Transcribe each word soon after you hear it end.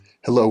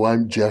Hello,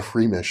 I'm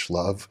Jeffrey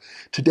Mishlove.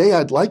 Today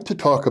I'd like to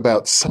talk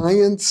about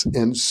science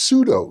and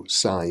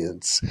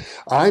pseudoscience.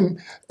 I'm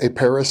a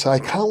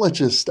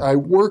parapsychologist. I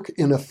work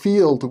in a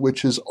field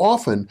which is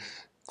often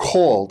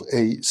called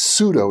a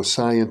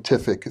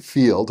pseudoscientific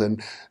field,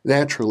 and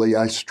naturally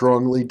I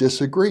strongly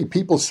disagree.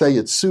 People say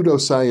it's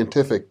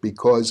pseudoscientific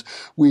because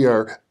we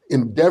are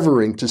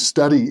endeavoring to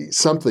study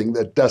something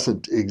that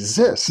doesn't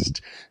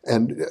exist.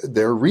 And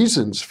their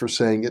reasons for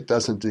saying it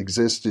doesn't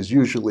exist is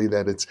usually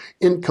that it's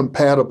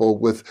incompatible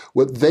with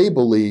what they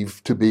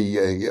believe to be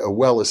a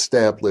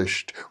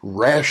well-established,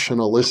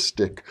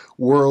 rationalistic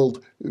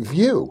world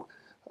view.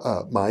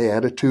 My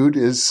attitude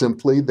is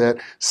simply that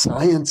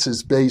science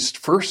is based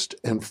first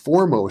and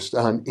foremost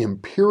on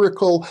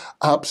empirical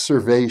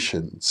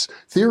observations.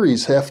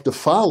 Theories have to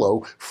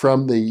follow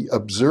from the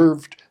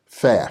observed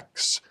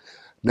facts.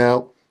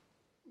 Now,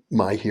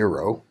 my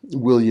hero,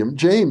 William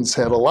James,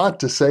 had a lot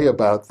to say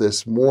about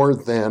this more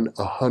than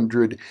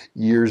 100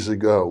 years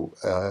ago.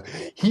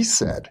 He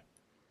said,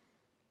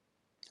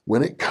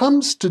 "When it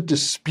comes to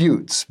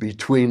disputes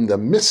between the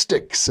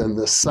mystics and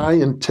the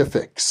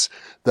scientifics,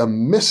 the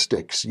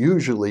mystics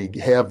usually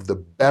have the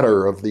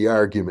better of the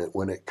argument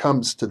when it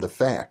comes to the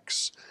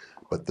facts,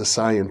 but the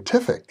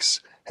scientifics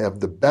have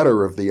the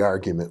better of the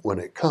argument when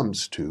it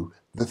comes to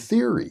the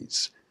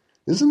theories."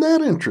 Isn't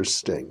that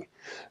interesting?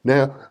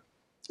 Now,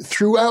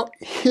 throughout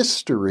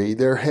history,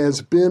 there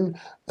has been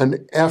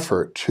an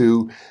effort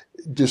to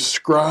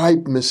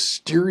describe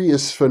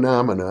mysterious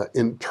phenomena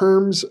in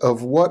terms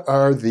of what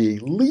are the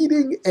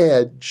leading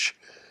edge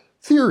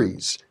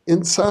theories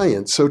in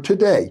science. So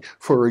today,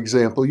 for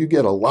example, you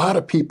get a lot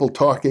of people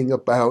talking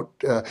about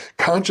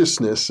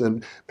consciousness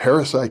and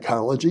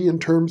parapsychology in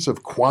terms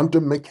of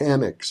quantum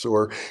mechanics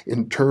or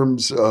in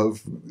terms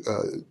of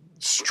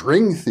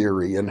string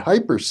theory and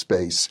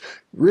hyperspace,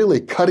 really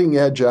cutting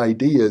edge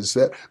ideas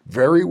that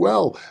very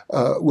well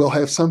will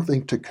have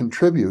something to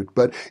contribute.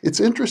 But it's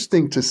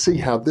interesting to see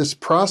how this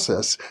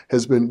process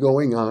has been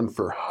going on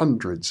for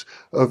hundreds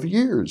of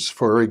years.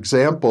 For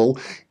example,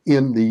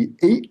 in the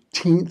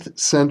 18th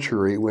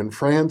century, when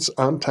Franz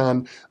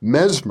Anton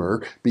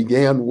Mesmer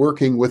began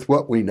working with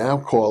what we now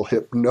call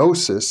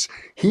hypnosis,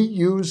 he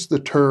used the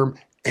term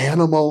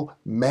animal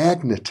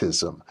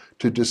magnetism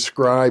to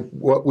describe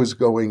what was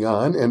going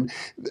on. And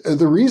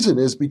the reason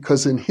is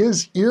because in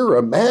his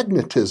era,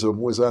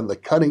 magnetism was on the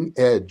cutting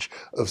edge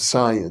of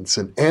science,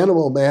 and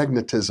animal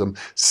magnetism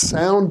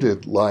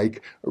sounded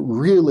like a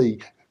really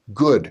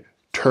good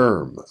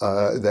term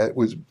that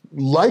was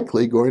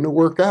likely going to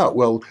work out.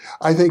 Well,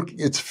 I think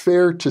it's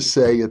fair to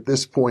say at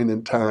this point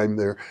in time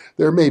there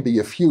may be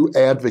a few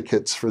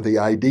advocates for the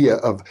idea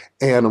of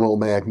animal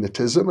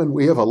magnetism, and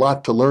we have a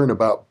lot to learn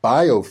about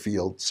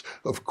biofields,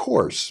 of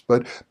course,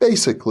 but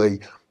basically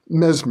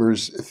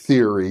Mesmer's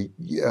theory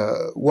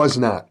was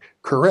not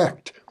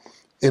correct.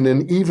 In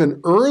an even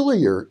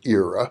earlier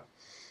era,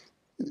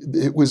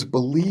 it was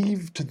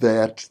believed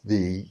that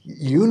the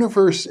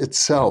universe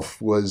itself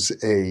was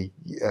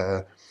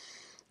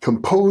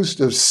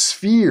composed of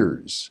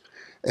spheres.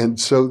 And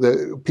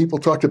so people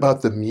talked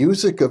about the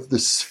music of the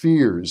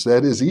spheres.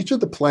 That is, each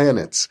of the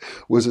planets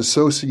was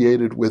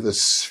associated with a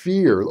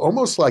sphere,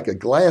 almost like a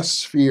glass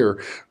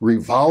sphere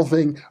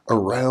revolving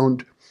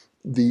around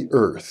the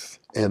Earth.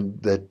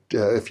 And that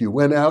if you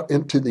went out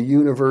into the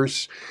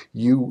universe,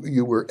 you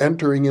were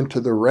entering into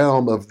the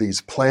realm of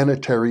these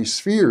planetary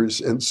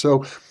spheres. And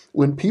so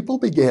when people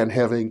began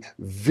having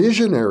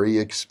visionary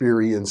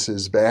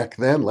experiences back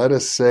then, let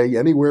us say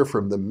anywhere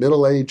from the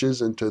Middle Ages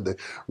into the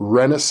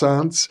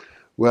Renaissance,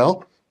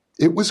 well,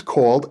 it was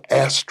called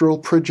astral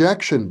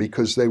projection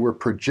because they were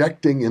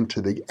projecting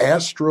into the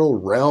astral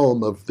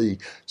realm of the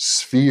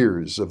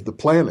spheres of the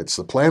planets.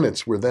 The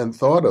planets were then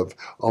thought of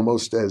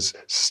almost as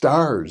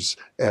stars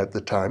at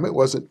the time. It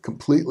wasn't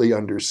completely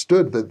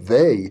understood that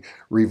they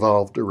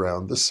revolved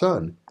around the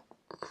sun.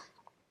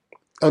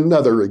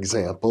 Another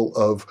example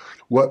of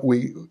what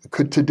we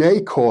could today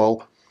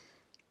call,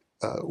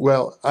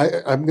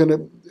 I'm going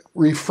to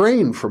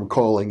refrain from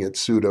calling it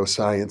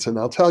pseudoscience, and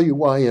I'll tell you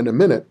why in a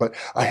minute, but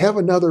I have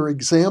another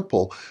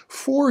example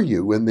for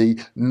you. In the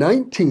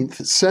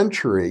 19th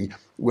century,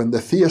 when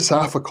the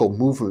Theosophical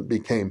movement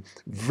became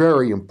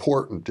very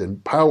important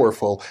and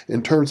powerful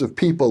in terms of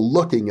people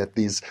looking at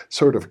these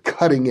sort of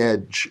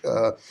cutting-edge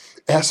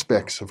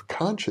aspects of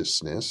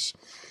consciousness,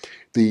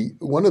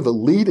 one of the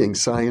leading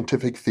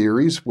scientific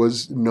theories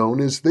was known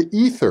as the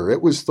ether.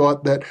 It was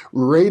thought that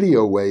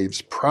radio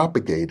waves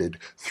propagated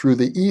through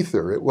the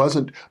ether. It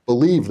wasn't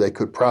believed they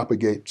could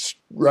propagate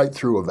right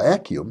through a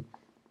vacuum,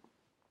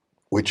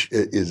 which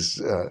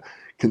is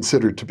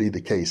considered to be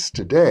the case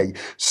today.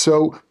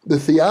 So the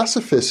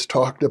Theosophists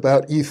talked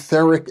about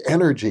etheric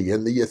energy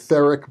and the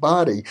etheric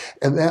body,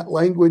 and that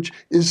language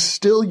is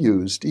still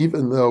used,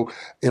 even though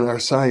in our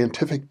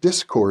scientific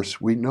discourse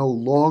we no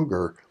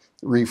longer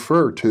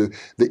refer to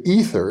the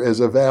ether as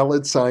a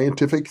valid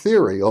scientific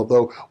theory,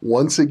 although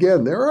once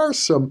again there are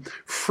some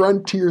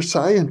frontier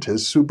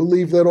scientists who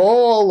believe that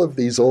all of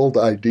these old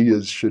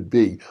ideas should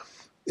be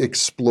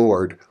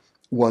explored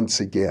once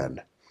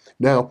again.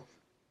 Now,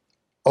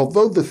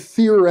 although the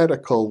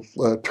theoretical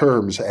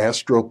terms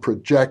astral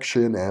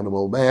projection,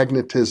 animal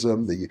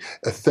magnetism, the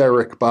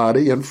etheric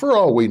body, and for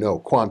all we know,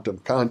 quantum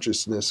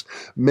consciousness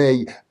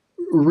may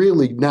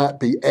really not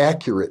be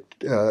accurate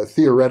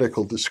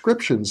theoretical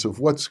descriptions of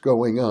what's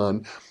going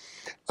on,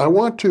 I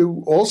want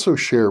to also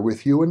share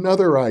with you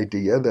another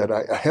idea that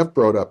I have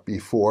brought up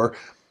before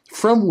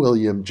from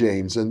William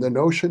James, and the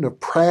notion of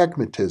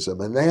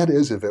pragmatism, and that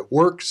is, if it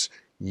works,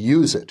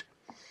 use it.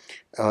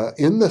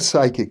 In the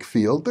psychic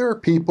field, there are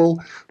people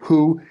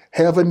who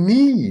have a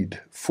need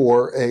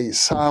for a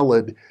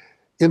solid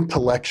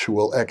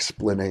intellectual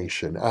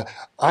explanation.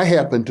 I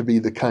happen to be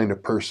the kind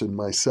of person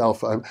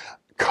myself. I'm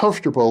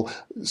comfortable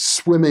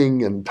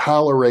swimming and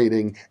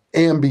tolerating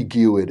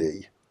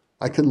ambiguity.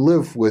 I can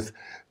live with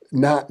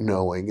not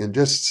knowing and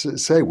just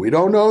say, we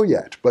don't know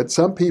yet. But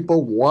some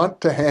people want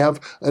to have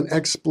an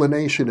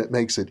explanation. It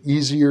makes it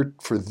easier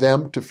for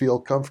them to feel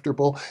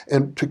comfortable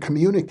and to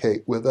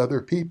communicate with other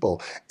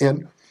people.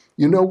 And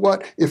you know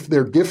what? If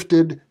they're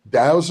gifted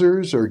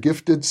dowsers or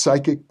gifted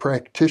psychic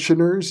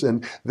practitioners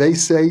and they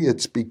say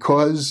it's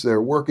because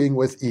they're working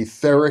with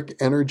etheric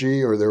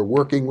energy, or they're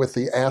working with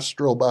the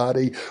astral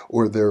body,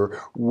 or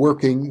they're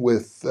working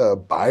with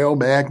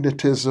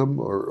biomagnetism,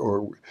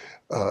 or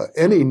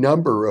any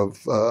number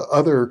of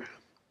other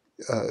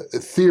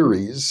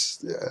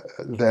theories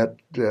that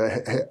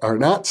are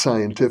not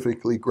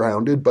scientifically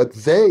grounded, but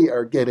they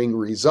are getting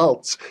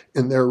results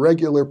in their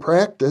regular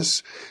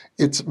practice,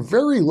 it's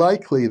very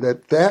likely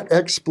that that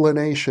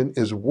explanation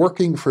is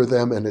working for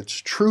them and it's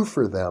true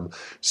for them.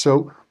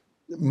 So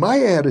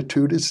my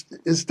attitude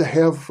is to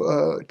have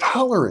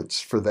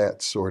tolerance for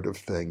that sort of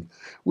thing.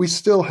 We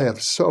still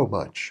have so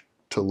much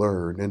to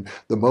learn. In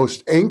the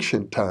most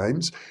ancient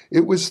times,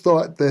 it was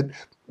thought that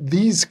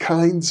these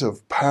kinds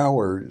of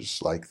powers,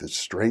 like the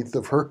strength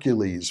of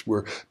Hercules,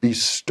 were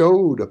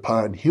bestowed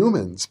upon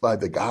humans by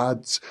the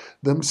gods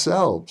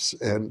themselves.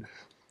 And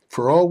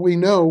for all we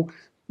know,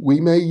 we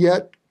may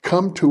yet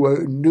come to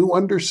a new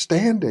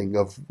understanding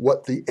of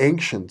what the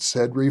ancients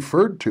had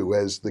referred to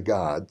as the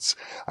gods.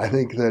 I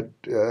think that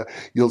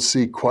you'll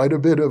see quite a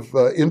bit of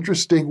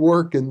interesting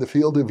work in the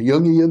field of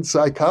Jungian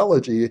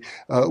psychology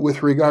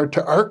with regard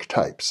to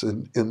archetypes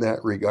in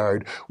that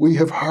regard. We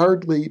have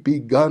hardly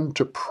begun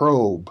to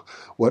probe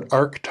what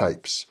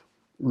archetypes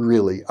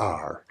really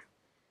are.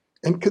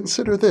 And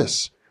consider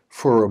this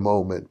for a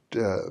moment.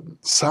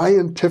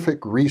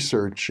 Scientific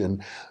research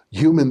in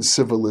human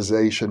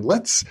civilization,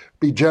 let's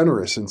be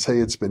generous and say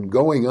it's been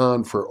going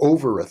on for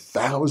over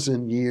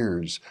 1,000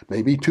 years,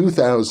 maybe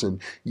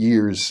 2,000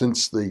 years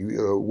since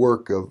the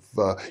work of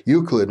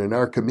Euclid and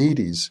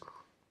Archimedes.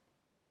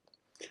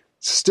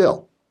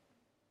 Still,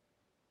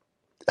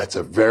 that's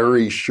a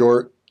very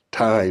short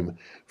time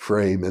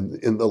frame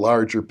in the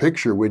larger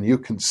picture when you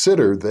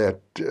consider that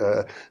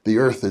the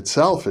Earth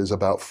itself is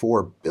about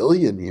 4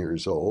 billion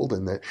years old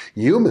and that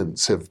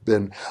humans have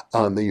been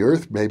on the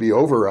Earth maybe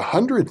over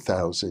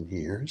 100,000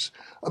 years.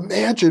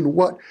 Imagine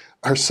what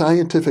our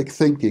scientific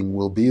thinking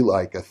will be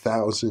like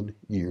 1,000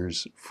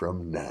 years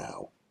from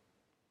now.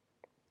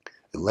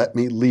 And let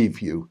me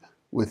leave you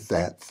with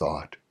that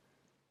thought.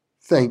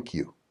 Thank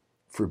you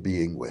for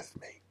being with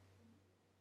me.